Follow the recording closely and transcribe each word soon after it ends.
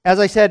As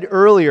I said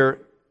earlier,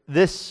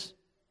 this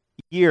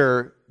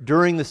year,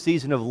 during the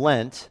season of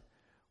Lent,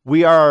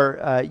 we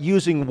are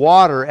using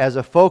water as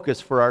a focus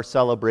for our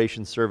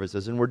celebration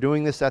services. And we're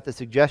doing this at the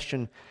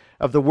suggestion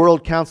of the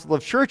World Council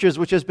of Churches,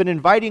 which has been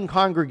inviting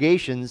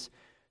congregations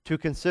to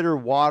consider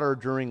water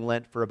during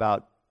Lent for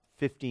about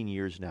 15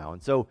 years now.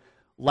 And so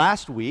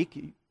last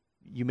week,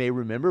 you may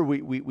remember,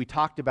 we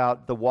talked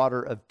about the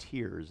water of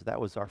tears.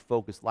 That was our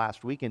focus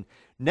last week. And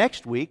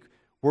next week,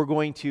 we're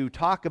going to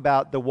talk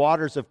about the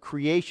waters of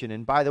creation.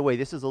 And by the way,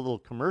 this is a little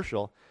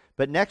commercial,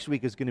 but next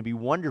week is going to be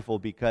wonderful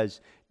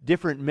because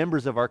different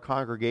members of our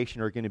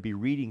congregation are going to be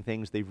reading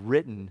things they've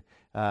written,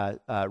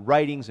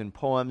 writings and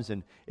poems,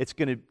 and that's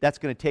going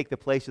to take the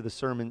place of the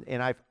sermon.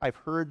 And I've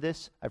heard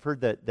this. I've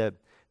heard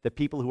the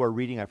people who are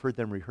reading. I've heard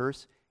them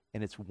rehearse,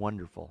 and it's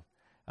wonderful.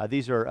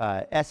 These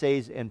are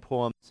essays and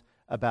poems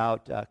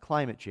about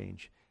climate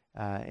change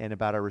and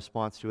about our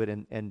response to it.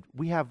 And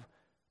we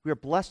are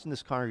blessed in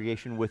this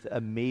congregation with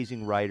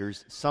amazing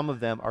writers. Some of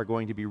them are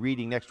going to be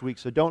reading next week,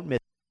 so don't miss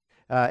it.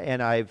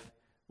 And I've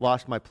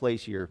lost my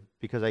place here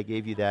because I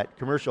gave you that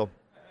commercial.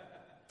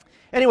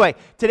 Anyway,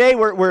 today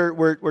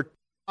we're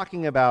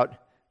talking about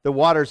the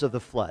waters of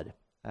the flood.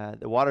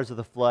 The waters of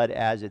the flood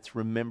as it's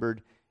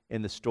remembered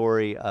in the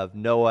story of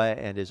Noah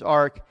and his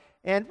ark,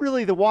 and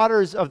really the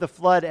waters of the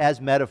flood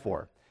as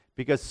metaphor,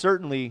 because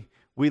certainly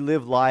we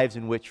live lives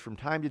in which from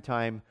time to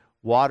time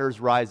waters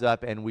rise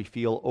up and we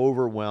feel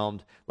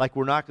overwhelmed, like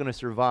we're not going to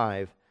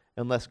survive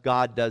unless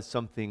God does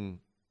something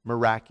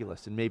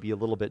miraculous and maybe a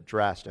little bit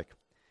drastic.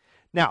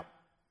 Now,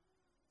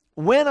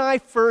 when I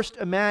first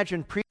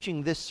imagined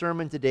preaching this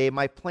sermon today,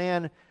 my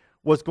plan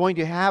was going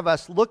to have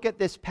us look at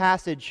this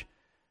passage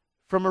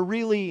from a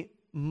really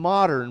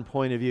modern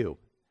point of view.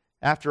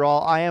 After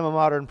all, I am a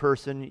modern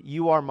person,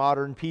 you are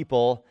modern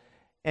people,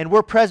 and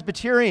we're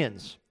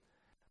Presbyterians.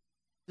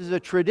 This is a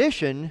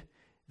tradition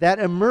that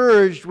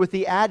emerged with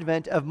the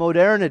advent of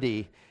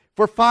modernity.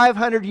 For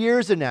 500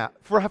 years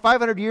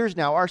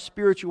now, our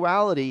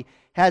spirituality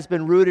has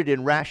been rooted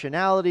in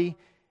rationality,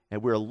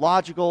 and we're a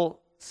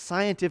logical,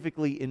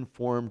 scientifically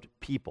informed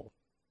people.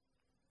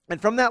 And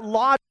from that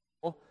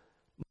logical,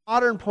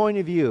 modern point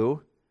of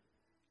view,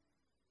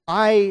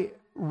 I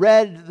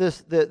read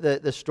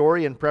the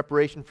story in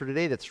preparation for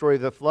today, that story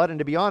of the flood, and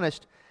to be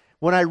honest,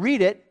 when I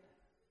read it,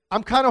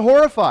 I'm kind of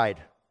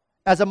horrified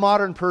as a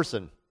modern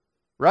person,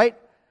 right?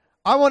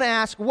 I want to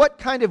ask, what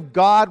kind of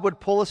God would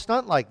pull a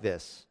stunt like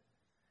this?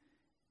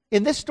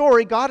 In this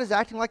story, God is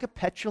acting like a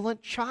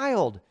petulant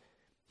child.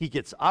 He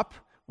gets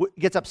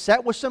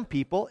upset with some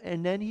people,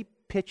 and then he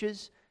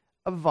pitches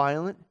a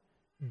violent,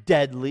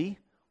 deadly,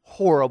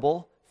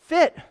 horrible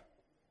fit.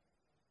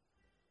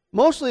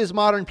 Mostly as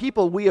modern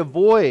people, we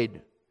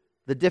avoid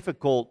the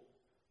difficult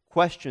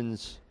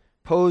questions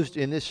posed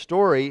in this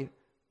story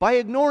by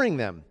ignoring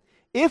them.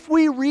 If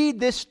we read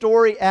this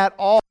story at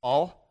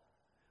all,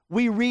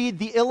 we read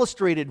the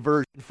illustrated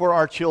version for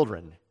our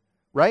children,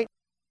 right?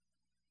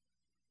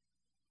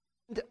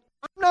 And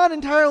I'm not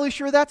entirely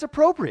sure that's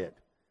appropriate.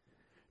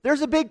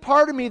 There's a big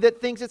part of me that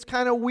thinks it's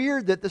kind of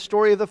weird that the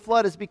story of the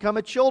flood has become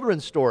a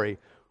children's story.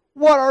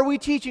 What are we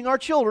teaching our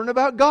children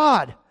about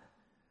God?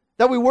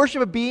 That we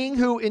worship a being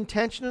who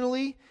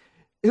intentionally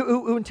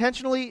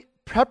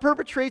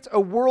perpetrates a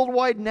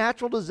worldwide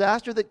natural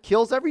disaster that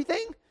kills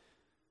everything?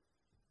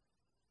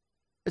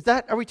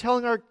 Are we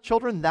telling our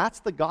children that's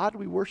the God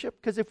we worship?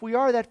 Because if we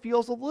are, that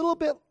feels a little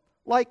bit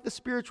like the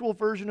spiritual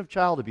version of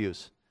child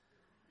abuse.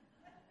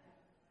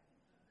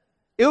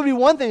 It would be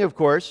one thing, of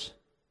course,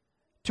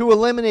 to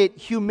eliminate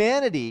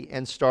humanity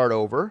and start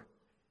over.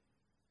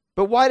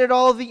 But why did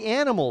all of the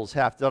animals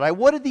have to die?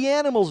 What did the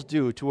animals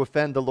do to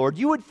offend the Lord?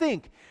 You would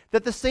think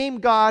that the same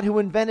God who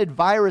invented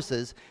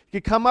viruses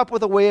could come up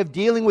with a way of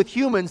dealing with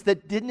humans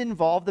that didn't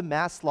involve the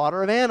mass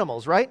slaughter of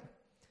animals, right?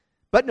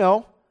 But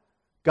no,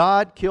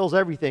 God kills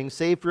everything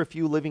save for a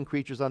few living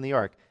creatures on the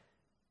ark.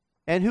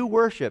 And who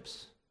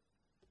worships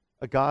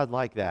a God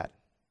like that?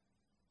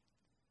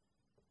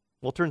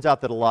 Well, it turns out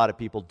that a lot of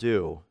people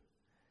do.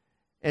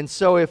 And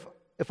so if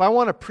I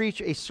want to preach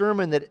a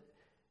sermon there's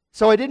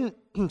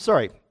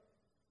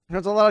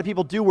a lot of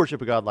people do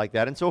worship a God like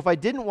that. And so if I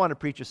didn't want to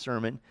preach a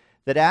sermon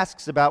that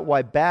asks about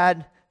why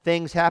bad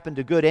things happen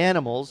to good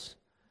animals,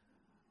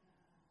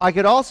 I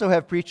could also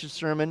have preached a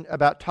sermon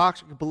about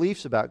toxic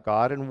beliefs about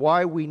God and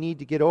why we need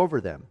to get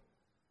over them.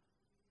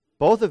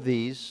 Both of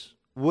these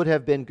would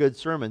have been good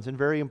sermons and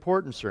very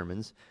important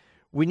sermons.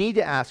 We need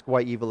to ask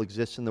why evil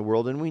exists in the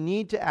world, and we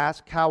need to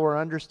ask how our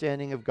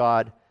understanding of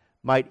God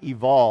might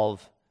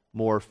evolve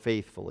more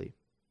faithfully.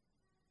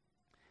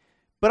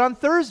 But on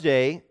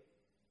Thursday,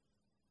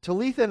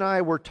 Talitha and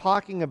I were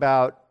talking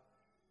about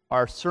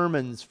our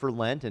sermons for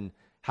Lent and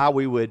how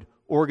we would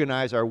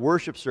organize our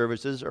worship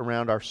services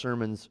around our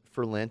sermons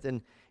for Lent.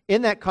 And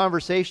in that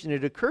conversation,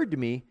 it occurred to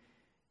me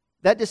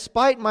that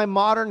despite my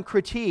modern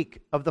critique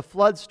of the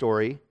flood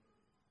story,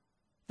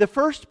 the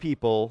first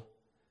people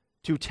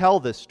to tell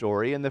this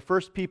story and the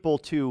first people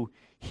to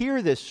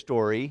hear this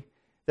story,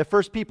 the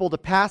first people to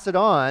pass it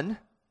on,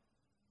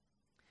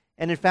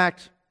 and in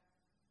fact,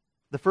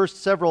 the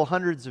first several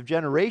hundreds of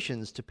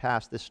generations to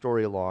pass this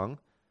story along,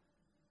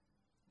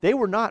 they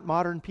were not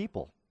modern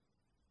people.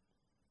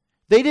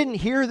 They didn't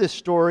hear this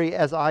story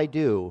as I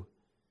do.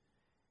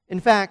 In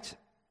fact,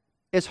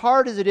 as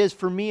hard as it is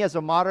for me as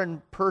a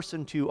modern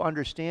person to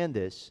understand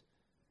this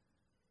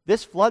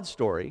flood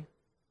story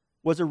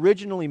was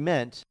originally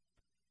meant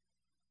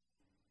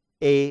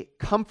a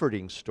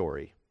comforting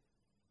story.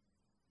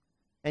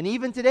 And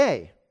even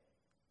today,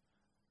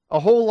 a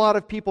whole lot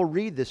of people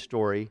read this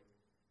story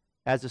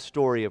as a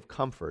story of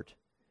comfort.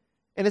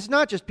 And it's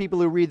not just people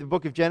who read the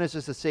book of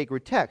Genesis as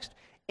sacred text.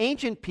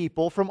 Ancient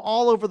people from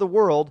all over the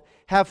world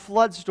have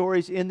flood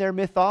stories in their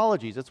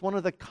mythologies. It's one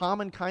of the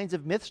common kinds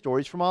of myth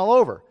stories from all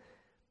over.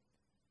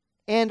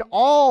 And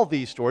all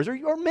these stories,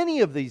 or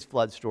many of these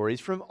flood stories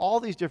from all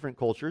these different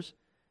cultures,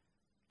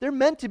 they're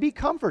meant to be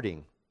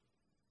comforting.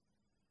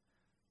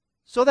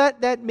 So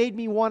that made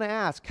me want to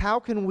ask, how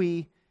can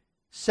we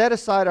set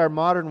aside our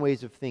modern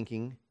ways of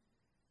thinking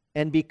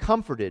and be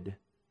comforted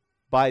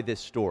by this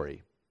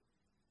story?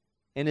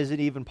 And is it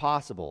even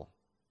possible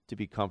to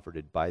be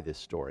comforted by this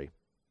story?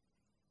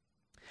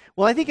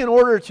 Well, I think in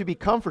order to be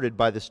comforted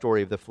by the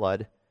story of the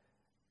flood,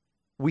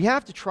 we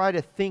have to try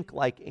to think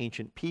like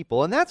ancient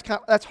people. And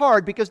that's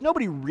hard because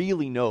nobody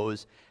really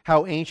knows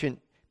how ancient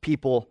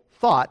people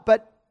thought.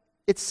 But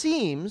it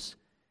seems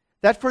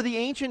that for the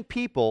ancient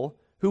people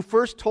who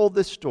first told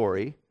this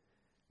story,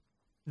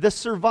 the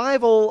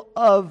survival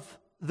of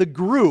the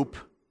group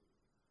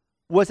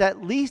was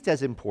at least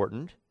as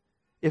important,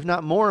 if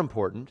not more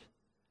important,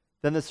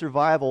 than the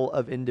survival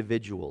of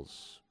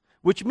individuals.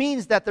 Which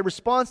means that the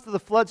response to the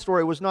flood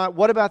story was not,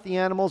 what about the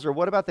animals, or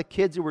what about the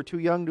kids who were too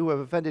young to have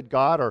offended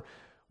God, or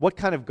what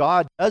kind of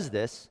God does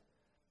this?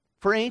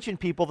 For ancient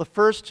people, the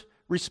first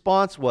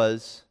response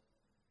was,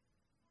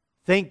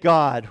 thank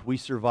God we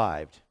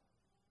survived.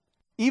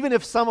 Even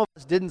if some of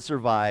us didn't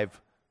survive,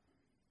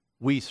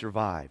 we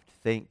survived.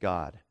 Thank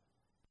God.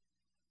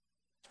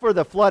 For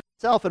the flood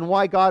itself and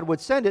why God would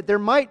send it, there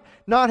might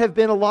not have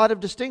been a lot of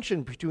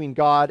distinction between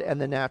God and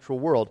the natural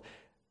world.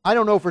 I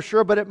don't know for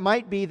sure, but it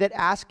might be that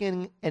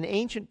asking an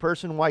ancient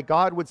person why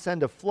God would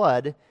send a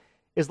flood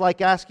is like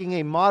asking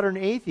a modern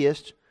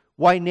atheist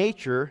why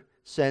nature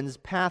sends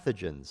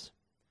pathogens.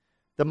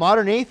 The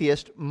modern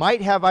atheist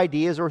might have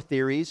ideas or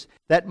theories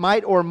that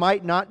might or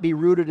might not be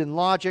rooted in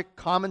logic,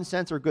 common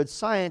sense, or good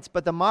science,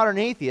 but the modern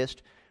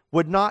atheist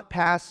would not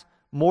pass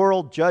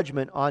moral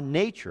judgment on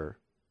nature.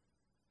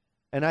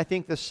 And I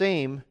think the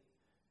same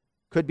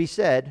could be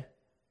said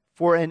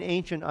for an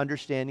ancient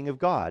understanding of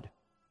God.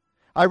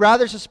 I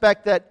rather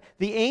suspect that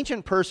the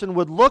ancient person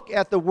would look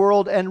at the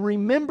world and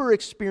remember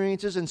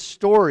experiences and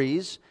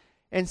stories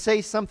and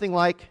say something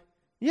like,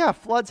 yeah,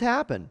 floods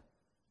happen.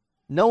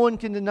 No one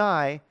can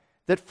deny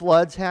that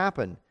floods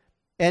happen.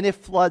 And if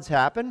floods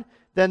happen,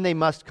 then they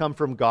must come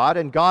from God,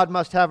 and God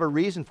must have a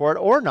reason for it,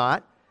 or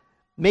not.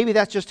 Maybe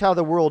that's just how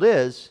the world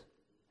is.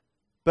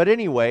 But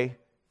anyway,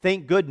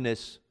 thank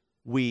goodness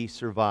we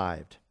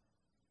survived.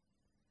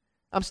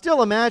 I'm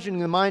still imagining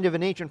the mind of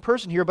an ancient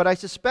person here, but I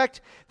suspect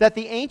that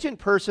the ancient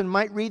person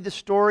might read the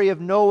story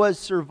of Noah's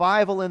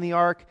survival in the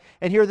ark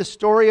and hear the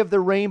story of the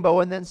rainbow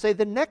and then say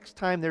the next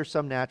time there's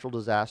some natural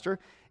disaster,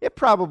 it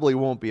probably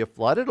won't be a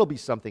flood, it'll be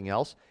something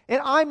else,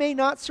 and I may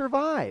not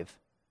survive.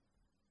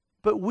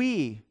 But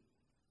we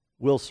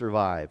will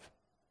survive.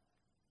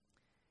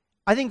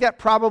 I think that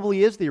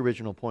probably is the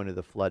original point of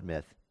the flood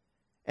myth.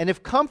 And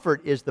if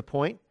comfort is the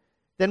point,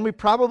 then we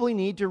probably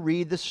need to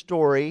read the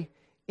story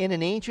in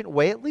an ancient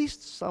way, at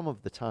least some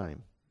of the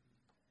time.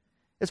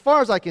 As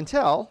far as I can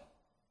tell,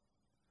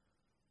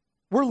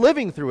 we're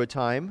living through a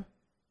time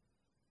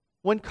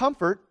when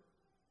comfort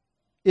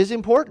is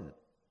important.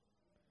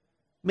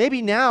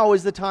 Maybe now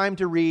is the time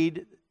to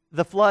read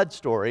the flood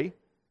story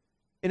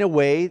in a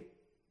way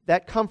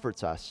that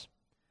comforts us.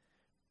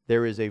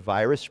 There is a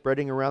virus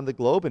spreading around the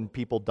globe and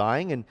people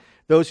dying, and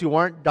those who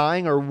aren't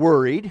dying are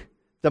worried.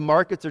 The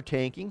markets are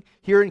tanking.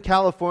 Here in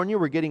California,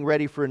 we're getting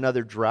ready for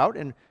another drought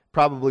and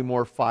probably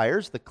more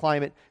fires. The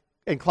climate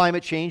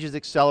change is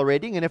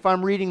accelerating, and if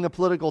I'm reading the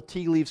political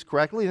tea leaves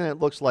correctly, then it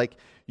looks like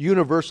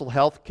universal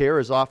health care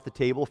is off the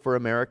table for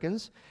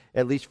Americans,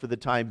 at least for the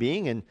time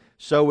being, and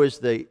so is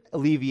the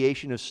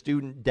alleviation of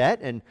student debt,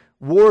 and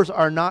wars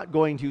are not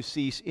going to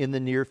cease in the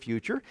near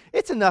future.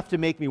 It's enough to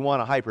make me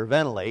want to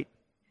hyperventilate.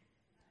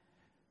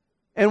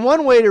 And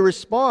one way to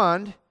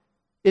respond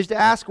is to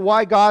ask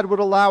why God would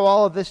allow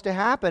all of this to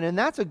happen, and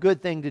that's a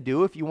good thing to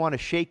do if you want to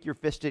shake your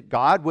fist at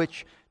God,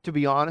 which, to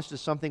be honest,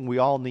 is something we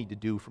all need to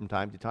do from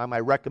time to time. I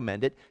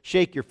recommend it.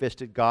 Shake your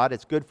fist at God.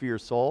 It's good for your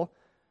soul.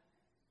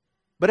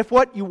 But if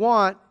what you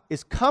want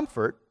is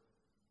comfort,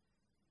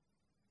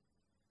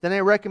 then I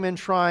recommend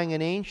trying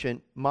an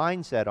ancient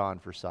mindset on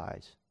for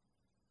size.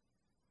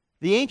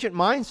 The ancient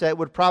mindset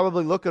would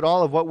probably look at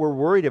all of what we're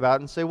worried about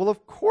and say, well,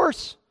 of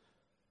course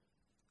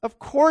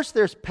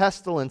there's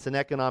pestilence and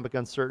economic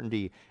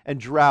uncertainty and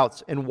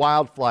droughts and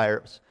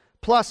wildfires.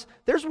 Plus,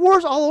 there's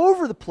wars all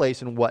over the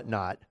place and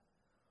whatnot.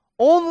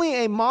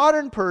 Only a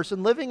modern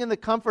person living in the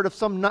comfort of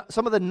some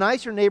of the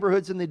nicer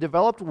neighborhoods in the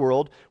developed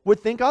world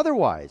would think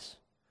otherwise.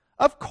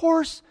 Of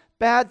course,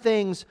 bad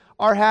things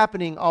are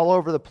happening all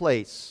over the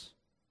place.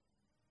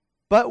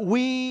 But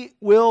we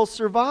will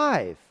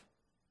survive.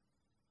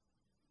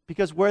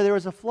 Because where there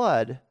is a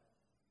flood,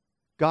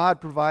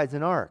 God provides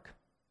an ark.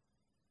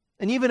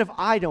 And even if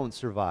I don't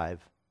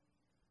survive,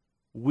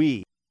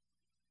 we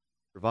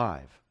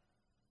survive.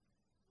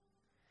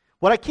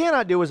 What I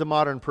cannot do as a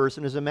modern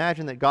person is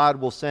imagine that God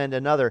will send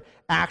another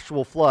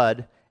actual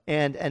flood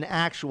and an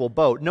actual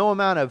boat. No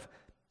amount of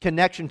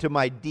connection to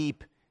my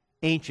deep,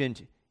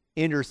 ancient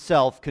inner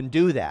self can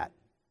do that.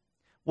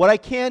 What I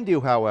can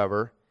do,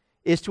 however,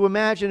 is to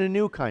imagine a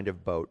new kind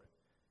of boat,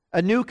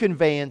 a new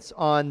conveyance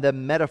on the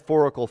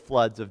metaphorical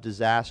floods of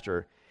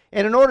disaster.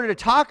 And in order to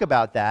talk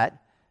about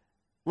that,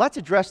 let's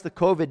address the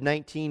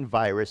COVID-19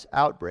 virus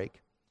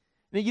outbreak.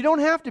 Now, you don't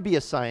have to be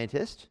a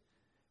scientist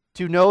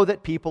to know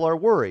that people are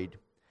worried.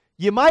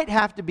 You might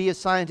have to be a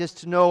scientist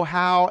to know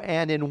how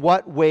and in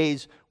what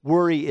ways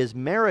worry is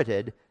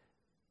merited,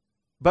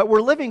 but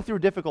we're living through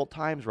difficult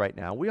times right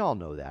now. We all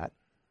know that.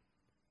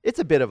 It's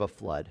a bit of a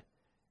flood.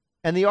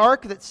 And the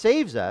ark that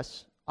saves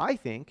us, I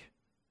think,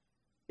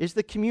 is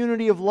the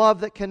community of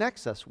love that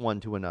connects us one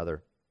to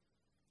another.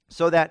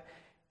 So that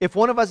if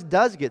one of us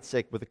does get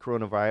sick with the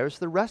coronavirus,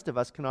 the rest of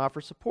us can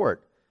offer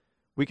support.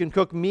 We can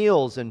cook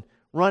meals and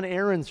run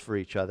errands for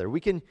each other.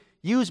 We can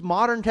use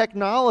modern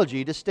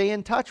technology to stay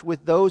in touch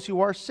with those who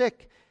are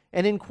sick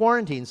and in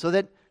quarantine so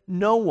that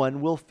no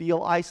one will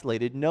feel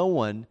isolated. No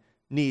one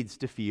needs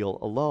to feel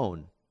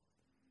alone.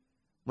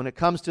 When it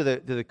comes to the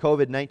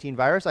COVID-19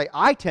 virus,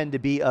 I tend to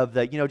be of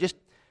the,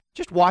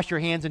 just wash your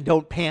hands and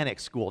don't panic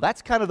school.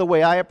 That's kind of the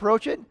way I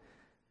approach it.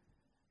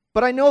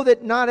 But I know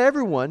that not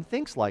everyone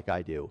thinks like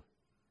I do.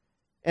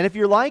 And if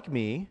you're like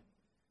me,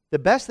 the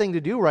best thing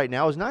to do right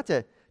now is not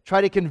to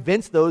try to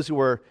convince those who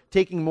are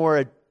taking more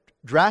a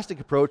drastic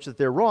approach that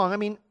they're wrong. I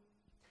mean,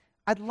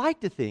 I'd like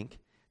to think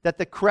that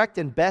the correct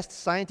and best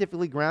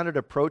scientifically grounded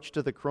approach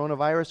to the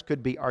coronavirus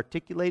could be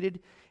articulated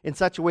in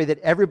such a way that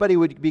everybody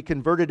would be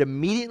converted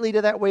immediately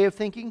to that way of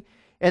thinking,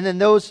 and then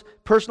those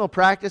personal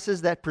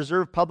practices that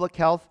preserve public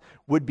health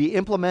would be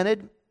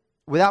implemented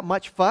without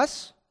much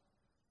fuss.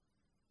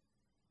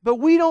 But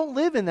we don't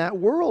live in that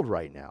world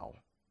right now.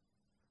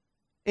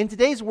 In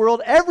today's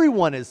world,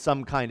 everyone is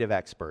some kind of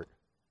expert.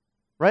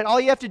 Right?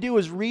 All you have to do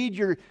is read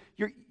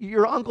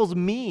your uncle's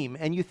meme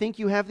and you think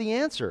you have the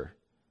answer.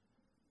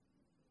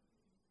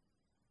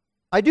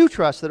 I do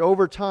trust that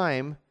over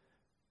time,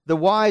 the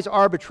wise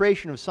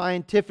arbitration of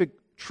scientific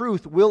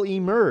truth will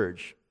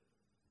emerge.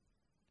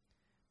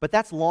 But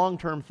that's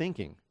long-term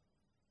thinking.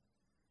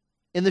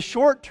 In the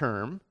short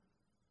term,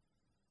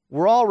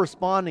 we're all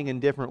responding in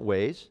different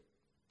ways.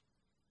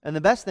 And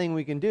the best thing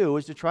we can do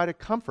is to try to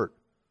comfort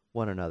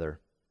one another.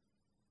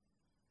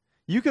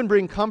 You can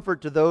bring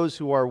comfort to those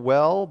who are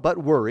well but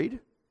worried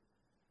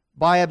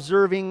by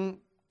observing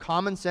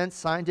common sense,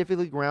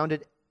 scientifically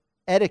grounded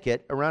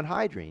etiquette around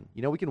hygiene.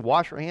 We can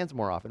wash our hands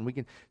more often. We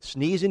can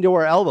sneeze into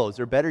our elbows,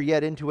 or better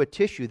yet, into a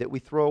tissue that we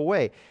throw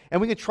away. And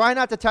we can try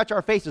not to touch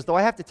our faces, though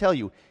I have to tell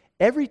you,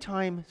 every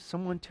time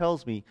someone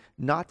tells me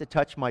not to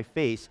touch my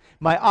face,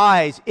 my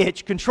eyes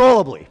itch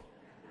controllably.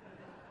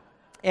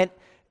 And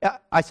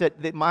I said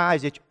that my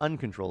eyes itch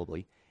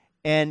uncontrollably.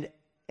 And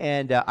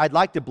I'd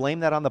like to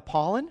blame that on the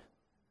pollen,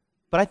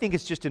 but I think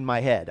it's just in my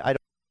head.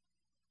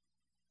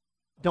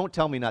 Don't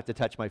tell me not to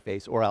touch my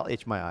face or I'll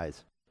itch my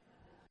eyes.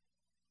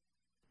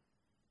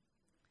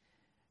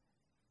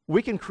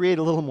 We can create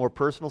a little more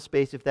personal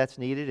space if that's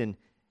needed.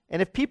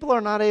 And if people are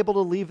not able to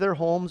leave their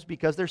homes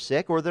because they're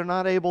sick, or they're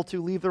not able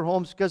to leave their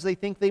homes because they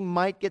think they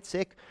might get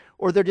sick,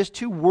 or they're just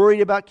too worried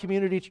about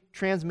community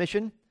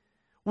transmission,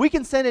 we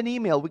can send an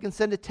email, we can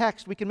send a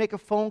text, we can make a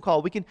phone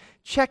call, we can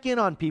check in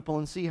on people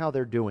and see how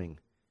they're doing.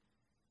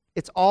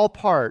 It's all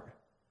part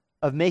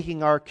of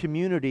making our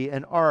community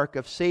an ark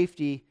of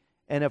safety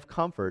and of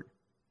comfort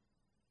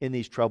in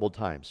these troubled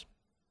times.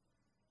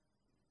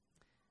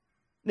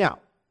 Now,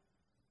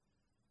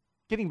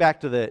 getting back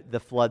to the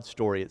flood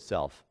story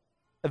itself,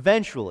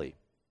 eventually,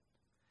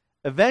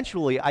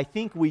 I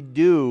think we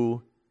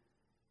do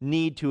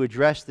need to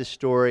address this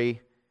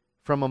story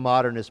from a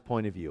modernist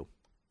point of view.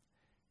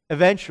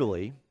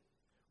 Eventually,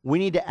 we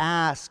need to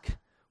ask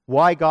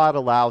why God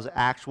allows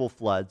actual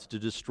floods to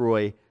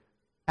destroy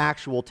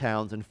actual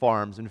towns and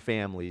farms and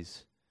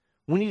families.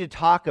 We need to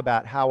talk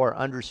about how our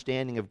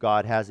understanding of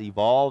God has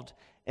evolved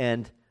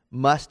and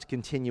must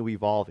continue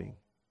evolving.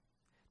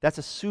 That's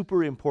a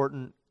super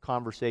important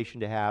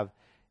conversation to have,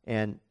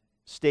 and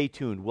stay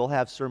tuned. We'll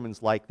have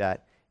sermons like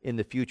that in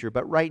the future.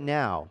 But right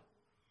now,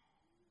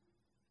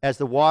 as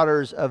the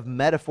waters of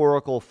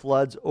metaphorical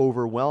floods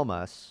overwhelm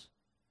us,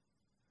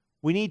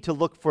 we need to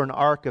look for an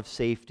ark of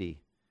safety.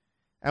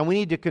 And we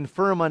need to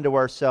confirm unto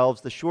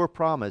ourselves the sure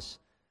promise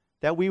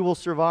that we will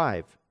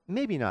survive.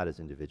 Maybe not as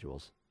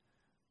individuals,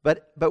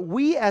 but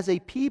we as a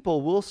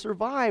people will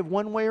survive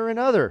one way or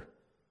another.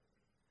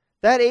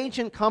 That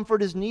ancient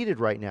comfort is needed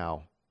right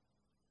now.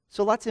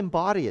 So let's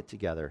embody it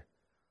together.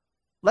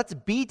 Let's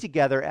be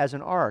together as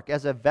an ark,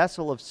 as a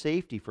vessel of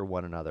safety for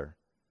one another.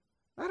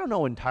 I don't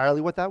know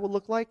entirely what that would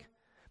look like,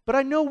 But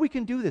I know we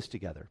can do this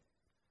together.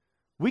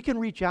 We can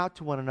reach out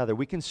to one another.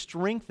 We can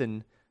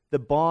strengthen the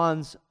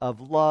bonds of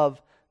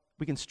love.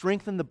 We can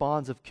strengthen the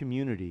bonds of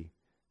community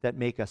that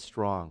make us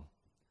strong,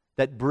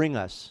 that bring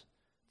us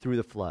through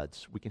the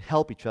floods. We can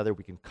help each other.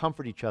 We can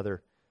comfort each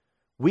other.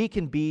 We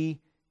can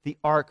be the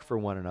ark for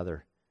one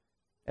another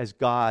as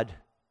God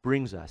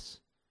brings us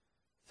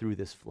through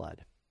this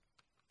flood.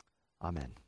 Amen.